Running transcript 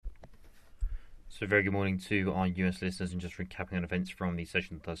So very good morning to our US listeners, and just recapping on events from the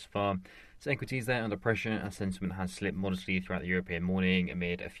session thus far. So equities there under pressure as sentiment has slipped modestly throughout the European morning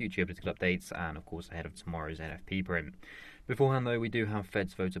amid a few geopolitical updates and of course ahead of tomorrow's NFP print. Beforehand though, we do have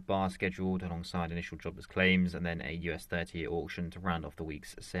Fed's vote of bar scheduled alongside initial jobless claims and then a US 30-year auction to round off the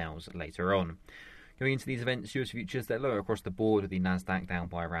week's sales later on. Going into these events, US futures, they're lower across the board with the Nasdaq down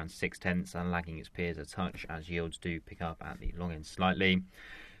by around 0.6 and lagging its peers a touch as yields do pick up at the long end slightly.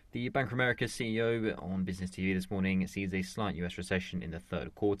 The Bank of America CEO on Business TV this morning sees a slight US recession in the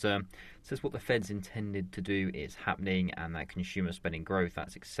third quarter, says what the Fed's intended to do is happening and that consumer spending growth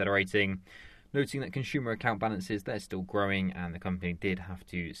that's accelerating, noting that consumer account balances they're still growing and the company did have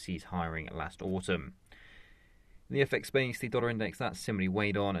to cease hiring last autumn. In the FX space, the dollar index that's similarly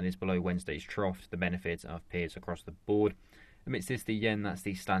weighed on and is below Wednesday's trough to the benefit of peers across the board. Amidst this, the yen, that's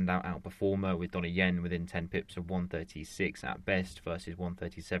the standout outperformer with dollar yen within 10 pips of 136 at best versus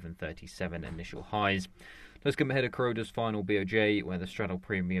 137.37 initial highs. Let's come ahead of Kuroda's final BOJ, where the straddle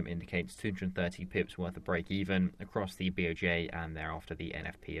premium indicates 230 pips worth of break even across the BOJ and thereafter the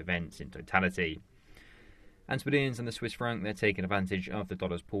NFP events in totality. Antipodeans and the Swiss franc, they're taking advantage of the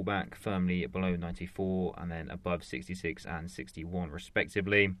dollar's pullback, firmly below 94 and then above 66 and 61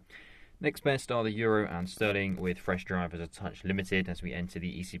 respectively. Next best are the euro and sterling, with fresh drivers a touch limited as we enter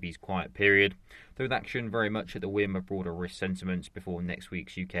the ECB's quiet period, though with action very much at the whim of broader risk sentiments before next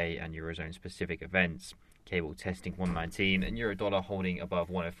week's UK and Eurozone specific events. Cable testing 119 and euro dollar holding above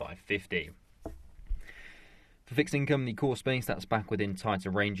 105.50. For fixed income, the core space that's back within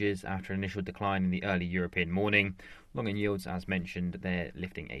tighter ranges after an initial decline in the early European morning. Long end yields, as mentioned, they're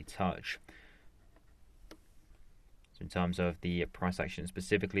lifting a touch. In terms of the price action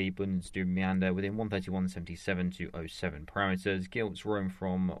specifically, Bunds do meander within 131.77 to 07 parameters. Gilts roam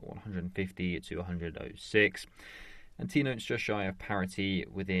from 150 to 100.06. And T-notes just shy of parity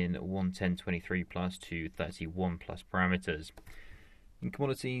within 110.23 plus to 31 plus parameters. In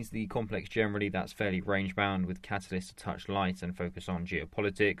commodities, the complex generally that's fairly range bound with catalysts a touch light and focus on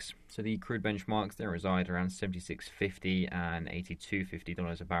geopolitics. So the crude benchmarks there reside around $76.50 and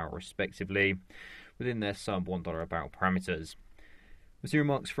 $82.50 a barrel respectively, within their sub $1 a barrel parameters. With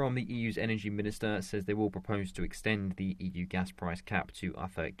remarks from the EU's energy minister says they will propose to extend the EU gas price cap to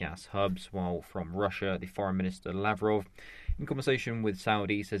other gas hubs, while from Russia, the foreign minister Lavrov, in conversation with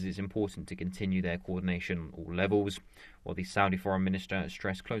Saudi, says it's important to continue their coordination on all levels, while the Saudi foreign minister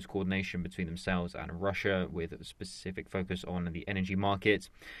stressed close coordination between themselves and Russia with a specific focus on the energy market.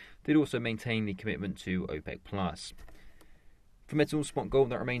 They'd also maintain the commitment to OPEC+. For metals, spot gold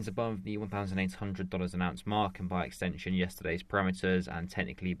that remains above the $1,800 an ounce mark and by extension yesterday's parameters and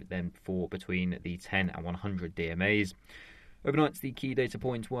technically then for between the 10 and 100 DMAs. Overnight, the key data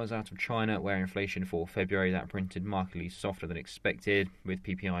point was out of China, where inflation for February that printed markedly softer than expected, with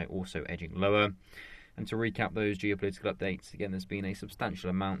PPI also edging lower. And to recap those geopolitical updates, again, there's been a substantial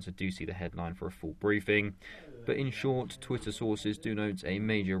amount, so do see the headline for a full briefing. But in short, Twitter sources do note a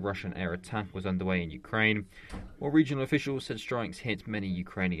major Russian air attack was underway in Ukraine, while regional officials said strikes hit many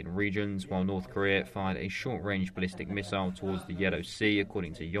Ukrainian regions, while North Korea fired a short-range ballistic missile towards the Yellow Sea,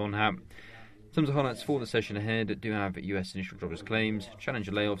 according to Yonhap. In terms of highlights for the session ahead, do have US initial jobless claims,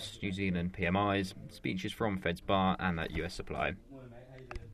 challenger layoffs, New Zealand PMIs, speeches from Fed's bar, and that US supply.